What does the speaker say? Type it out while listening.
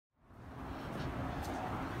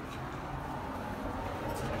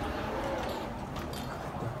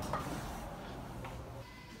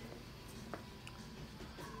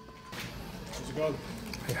it going?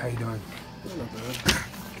 Hey, how you doing? Not bad.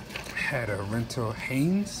 Had a rental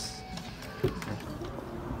Haynes.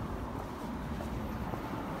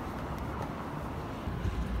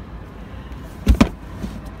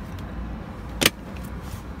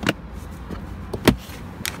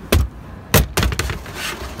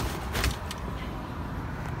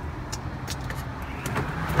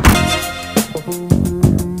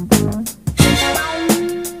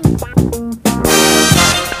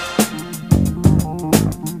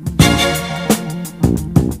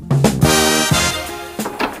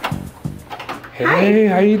 Hey,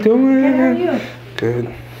 how you doing? Good, how are you?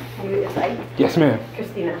 Good. You like Yes, ma'am.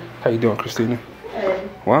 Christina. How you doing, Christina? Good.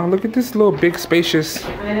 Wow, look at this little big spacious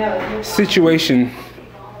I know. situation.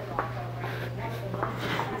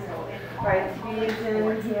 Right, TV's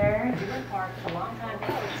in here.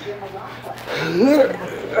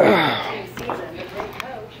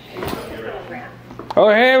 Oh,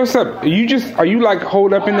 hey, what's up? Are you like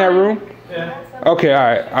holed up in that room? Yeah. Okay,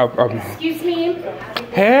 all right. Excuse me.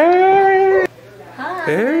 Hey. Hi.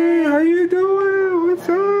 Hey, how you doing? What's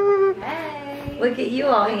up? Hey. Look at you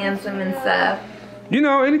all handsome and stuff. You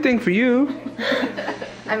know, anything for you.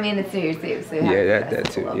 I mean, it's New Year's Eve, so you Yeah, have that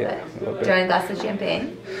to too. dress a little Yeah, bit. a little bit. Do you want a glass of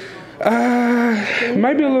champagne?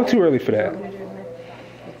 Might be a little too early for that.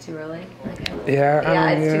 It's too early? Okay. Yeah,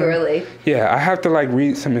 It's too early. Yeah, I have to like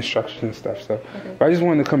read some instructions and stuff. So, but I just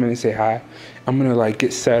wanted to come in and say hi. I'm gonna like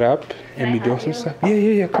get set up and be doing some stuff.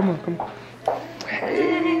 Yeah. Come on.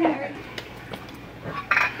 Hey.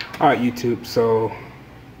 All right, YouTube. So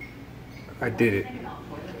I did it.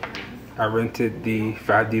 I rented the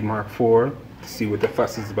 5D Mark IV to see what the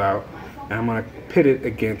fuss is about, and I'm gonna pit it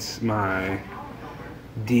against my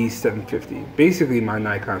D750, basically my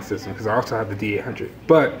Nikon system, because I also have the D800.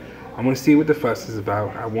 But I'm gonna see what the fuss is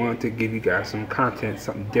about. I wanted to give you guys some content,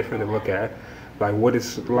 something different to look at, like what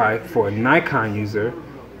it's like for a Nikon user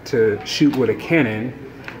to shoot with a Canon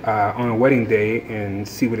on a wedding day and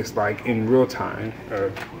see what it's like in real time.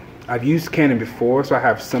 I've used Canon before, so I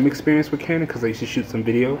have some experience with Canon because I used to shoot some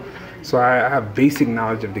video. So I have basic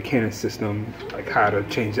knowledge of the Canon system, like how to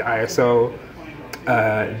change the ISO,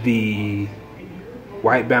 the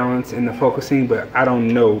white balance and the focusing, but I don't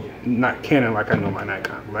know, not Canon like I know my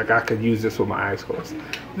Nikon. Like I could use this with my eyes closed.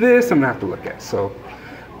 This I'm gonna have to look at. So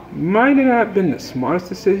might have not been the smartest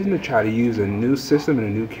decision to try to use a new system and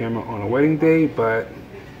a new camera on a wedding day, but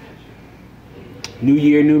new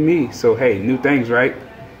year, new me. So hey, new things, right?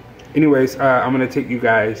 Anyways, I'm gonna take you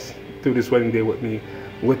guys through this wedding day with me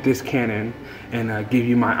with this Canon and give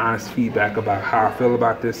you my honest feedback about how I feel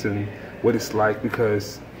about this and what it's like,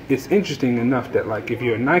 because it's interesting enough that like if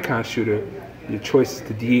you're a Nikon shooter, your choice is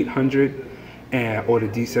the D800 or the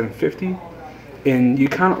D750, and you're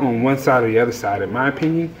kind of on one side or the other side in my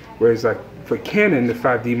opinion, whereas like for Canon, the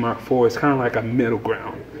 5D Mark IV is kind of like a middle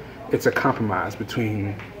ground. It's a compromise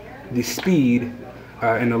between the speed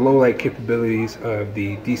and the low light capabilities of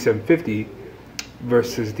the D750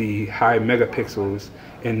 versus the high megapixels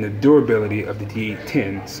and the durability of the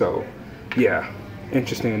D810. So yeah,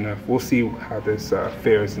 interesting enough. We'll see how this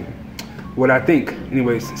fares and what I think.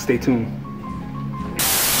 Anyways, stay tuned.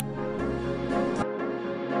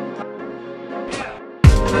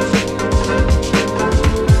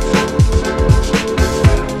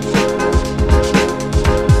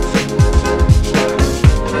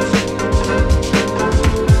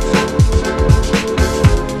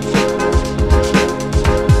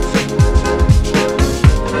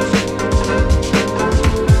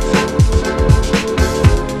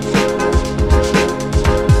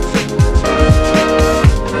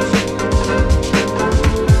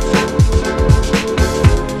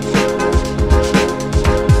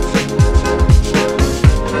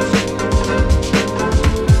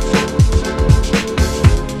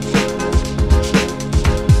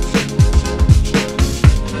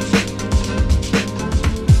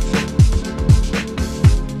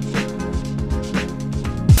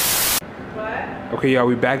 Okay, y'all,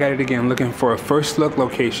 we back at it again, looking for a first look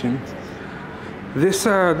location. This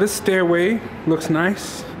this stairway looks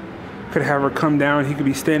nice. Could have her come down. He could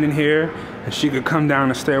be standing here, and she could come down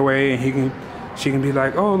the stairway, and she can be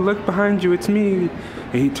like, "Oh, look behind you, it's me."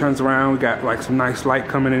 And he turns around. We got like some nice light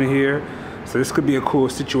coming in here, so this could be a cool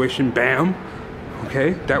situation. Bam.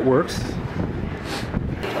 Okay, that works.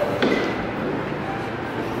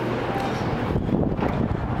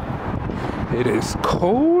 It is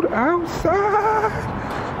cold outside.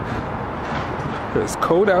 It's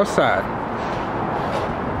cold outside.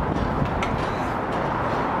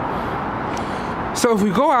 So if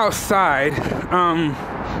we go outside,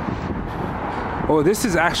 oh, this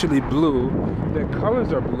is actually blue. The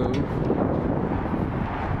colors are blue.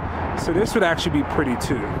 So this would actually be pretty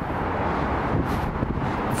too,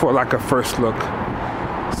 for like a first look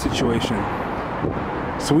situation.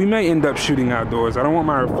 So we may end up shooting outdoors. I don't want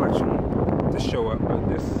my reflection to show up,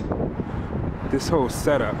 but this whole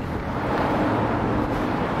setup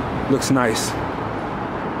looks nice.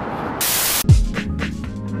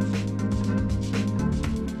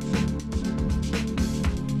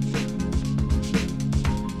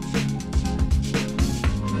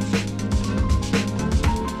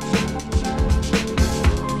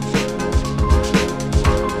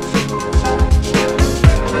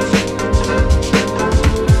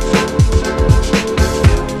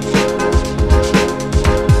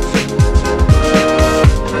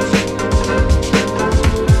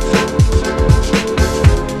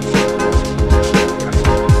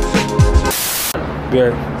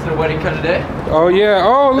 Good. Is there a wedding come today? Oh yeah.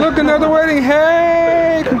 Oh look, another wedding.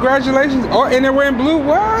 Hey, congratulations. Oh, and they're wearing blue.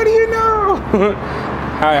 What do you know?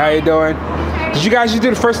 Hi, how you doing? Did you guys just do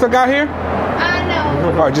the first look out here?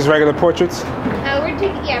 No. Oh, just regular portraits?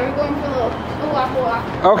 We're going for a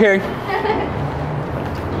walk. Okay.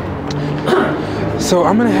 So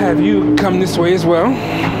I'm gonna have you come this way as well.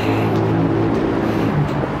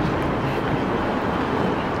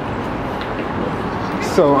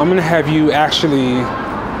 So I'm gonna have you actually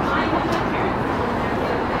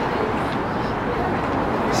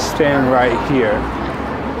stand right here.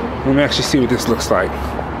 Let me actually see what this looks like.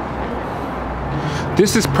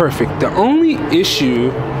 This is perfect. The only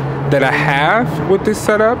issue that I have with this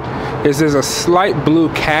setup is there's a slight blue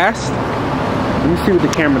cast. Let me see what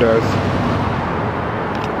the camera does.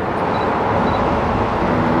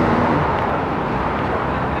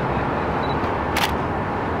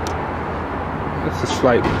 That's a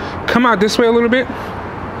slight. Come out this way a little bit.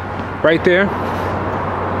 Right there.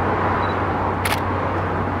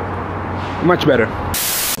 Much better.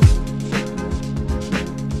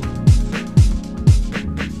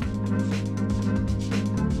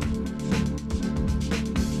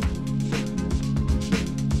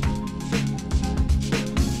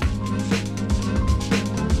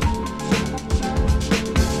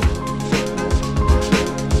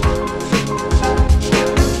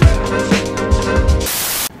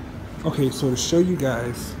 Okay, so to show you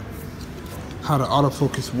guys how the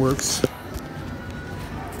autofocus works,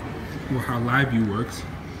 or how live view works.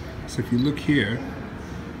 So if you look here,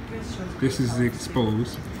 this is the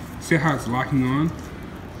exposed. See how it's locking on?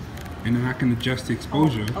 And then I can adjust the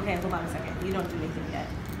exposure. Oh, okay, hold on a second. You don't do anything yet.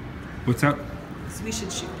 What's up? So we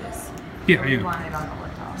should shoot this. Yeah, We yeah. want it on the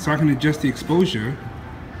laptop. So I can adjust the exposure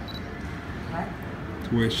What?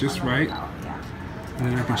 to where it's just On the right. laptop, yeah. And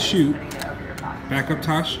then I can shoot. Putting it over your pocket. Back up,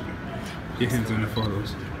 Tosh. Your hands on the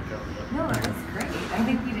photos. No, it was great. I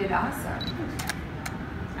think you did awesome.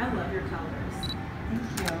 I love your colors. Thank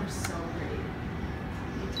you. They're so pretty.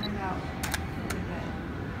 You turned out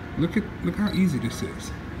really good. Look how easy this is.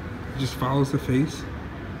 It just follows the face.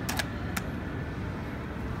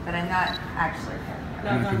 But I'm not actually filming. No,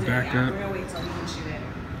 And I don't can do back it. Yeah, up. we're gonna wait till you can shoot it.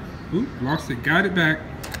 Oop, lost it. Got it back.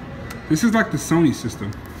 This is like the Sony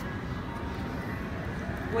system.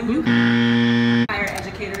 When you hire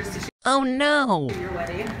educators to shoot your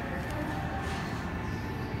wedding,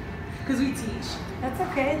 because we teach, That's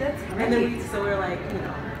okay. That's great. and then we're like,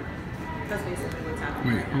 that's basically what's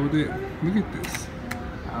happening. Wait, hold it. Look at this.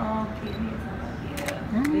 Oh, Phoebe,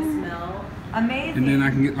 I love you. They smell. Amazing. And then I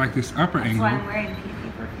can get like this upper That's angle. why I'm wearing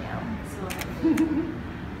PP perfume. So You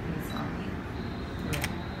saw me.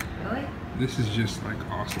 Really? This is just like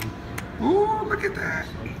awesome. Oh, look at that.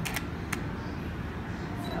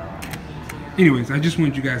 Anyways, I just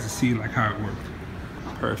want you guys to see like how it worked.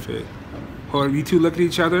 Perfect. Hold, you two look at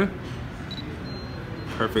each other.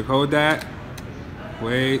 Perfect. Hold that.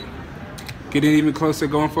 Wait. Get in even closer,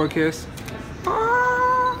 going for a kiss.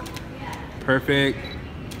 Ah. Perfect.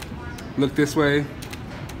 Look this way.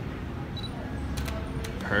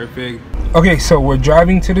 Perfect. Okay, so we're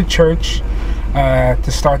driving to the church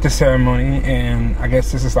to start the ceremony, and I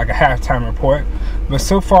guess this is like a halftime report. But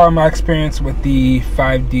so far, my experience with the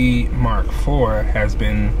 5D Mark IV has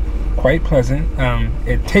been quite pleasant.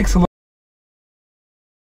 It takes a little.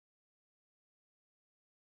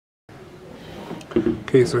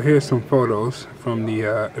 Okay, so here's some photos from the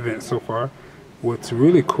event so far. What's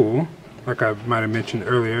really cool, like I might have mentioned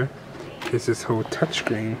earlier, is this whole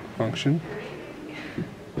touchscreen function.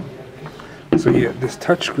 So yeah, this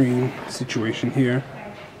touchscreen situation here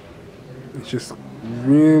is just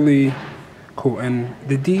really cool, and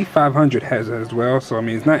the D500 has it as well. So I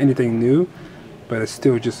mean, it's not anything new, but it's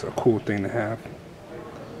still just a cool thing to have,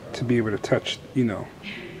 to be able to touch,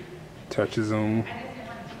 touch zoom.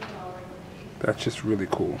 That's just really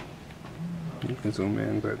cool. You can zoom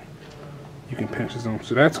in, but you can pinch zoom.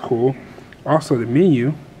 So that's cool. Also the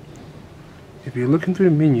menu, if you're looking through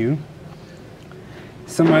the menu,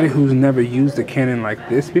 somebody who's never used a Canon like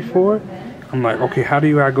this before, I'm like, okay, how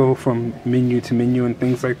do I go from menu to menu and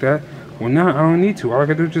things like that? Well, now I don't need to. All I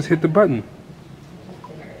gotta do is just hit the button.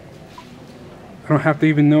 I don't have to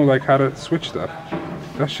even know like how to switch stuff.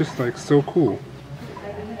 That's just like so cool.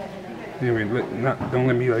 Anyway, don't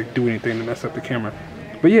let me like do anything to mess up the camera.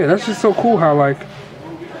 But yeah, that's just so cool how like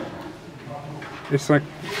it's like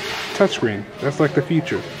touchscreen. That's like the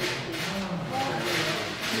future.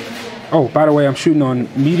 Oh, by the way, I'm shooting on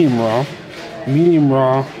medium raw. Medium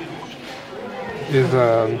raw is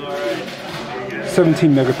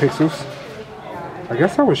 17 megapixels. I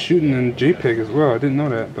guess I was shooting in JPEG as well. I didn't know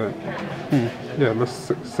that, but yeah, let's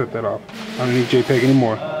set that off. I don't need JPEG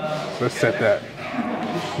anymore. So let's set that.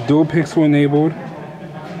 Dual pixel enabled.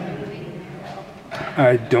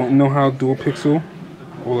 I don't know how dual pixel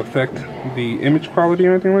will affect the image quality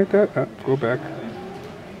or anything like that. Go back.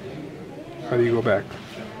 How do you go back?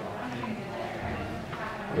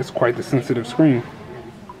 It's quite the sensitive screen.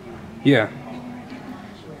 Yeah.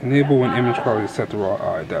 Enable when image quality is set to raw.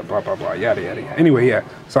 Alright, that blah blah blah, yada yada yada. Anyway, yeah.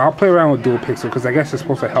 So I'll play around with dual pixel because I guess it's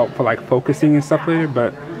supposed to help for like focusing and stuff later.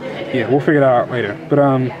 But yeah, we'll figure that out later. But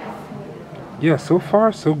yeah, so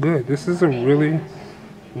far so good. This is a really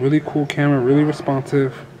cool camera, really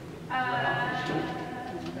responsive.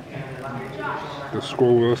 The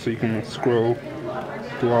scroll wheel so you can scroll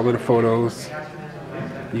through all of the photos.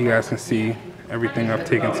 You guys can see everything I've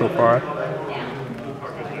taken so far.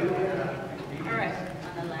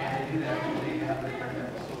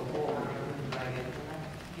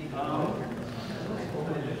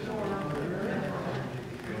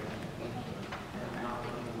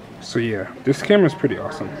 So yeah, this camera is pretty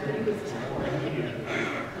awesome.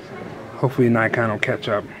 Hopefully Nikon will catch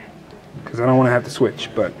up, because I don't want to have to switch,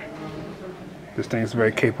 but this thing is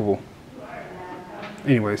very capable.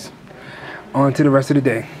 Anyways, on to the rest of the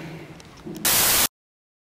day.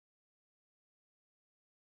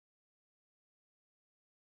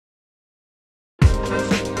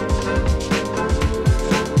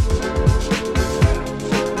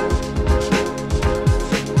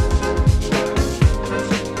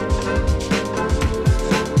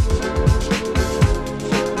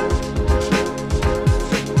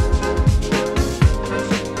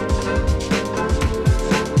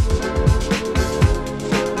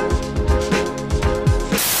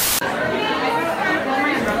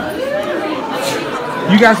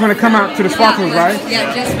 You guys want to come out to the sparklers, right?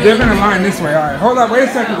 Yeah, just they're gonna line this way. All right, hold up, wait a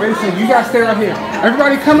second. You guys stay right here.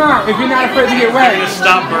 Everybody, come out if you're not afraid to get wet. Just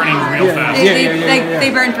stop burning real fast.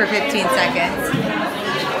 They burn for 15 seconds.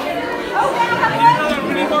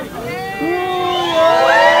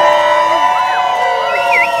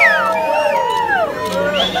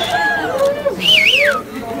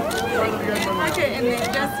 Okay, and they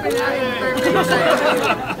just went out in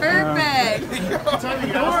perfect.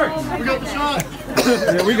 Perfect. We got the shot.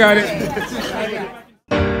 Yeah, we got it.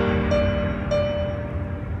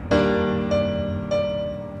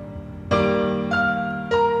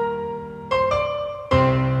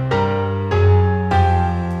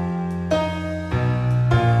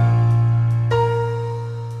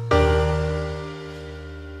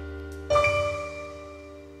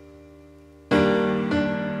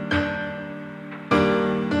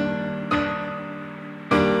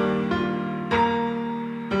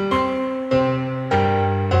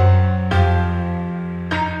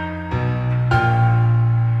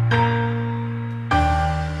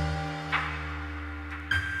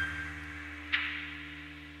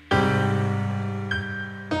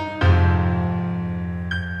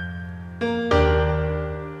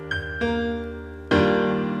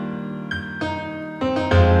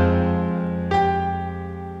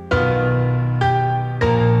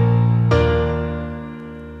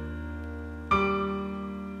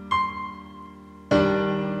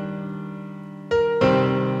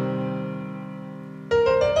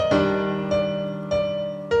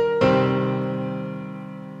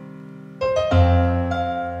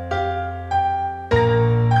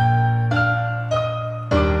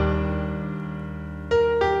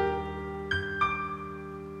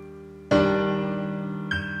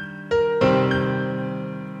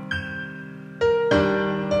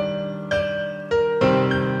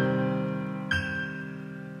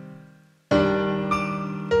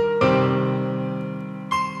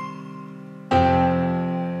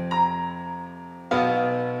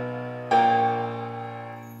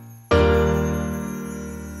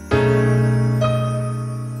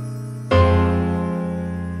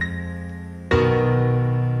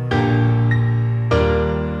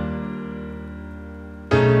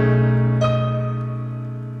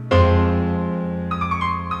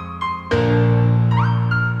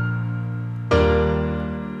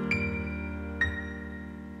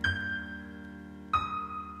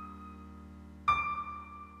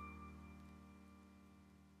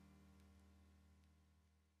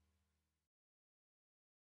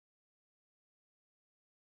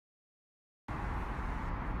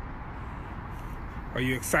 Are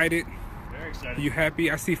you excited? Very excited. Are you happy?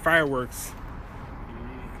 I see fireworks.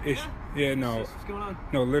 Ish. Yeah, no. What's going on?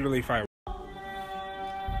 No, literally fireworks.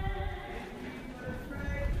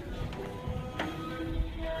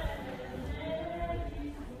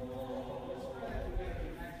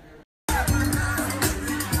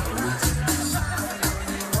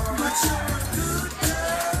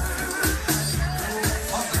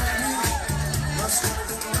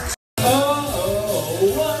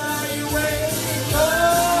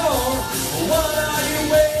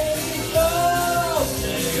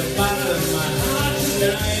 Say goodbye to my heart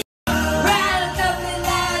tonight.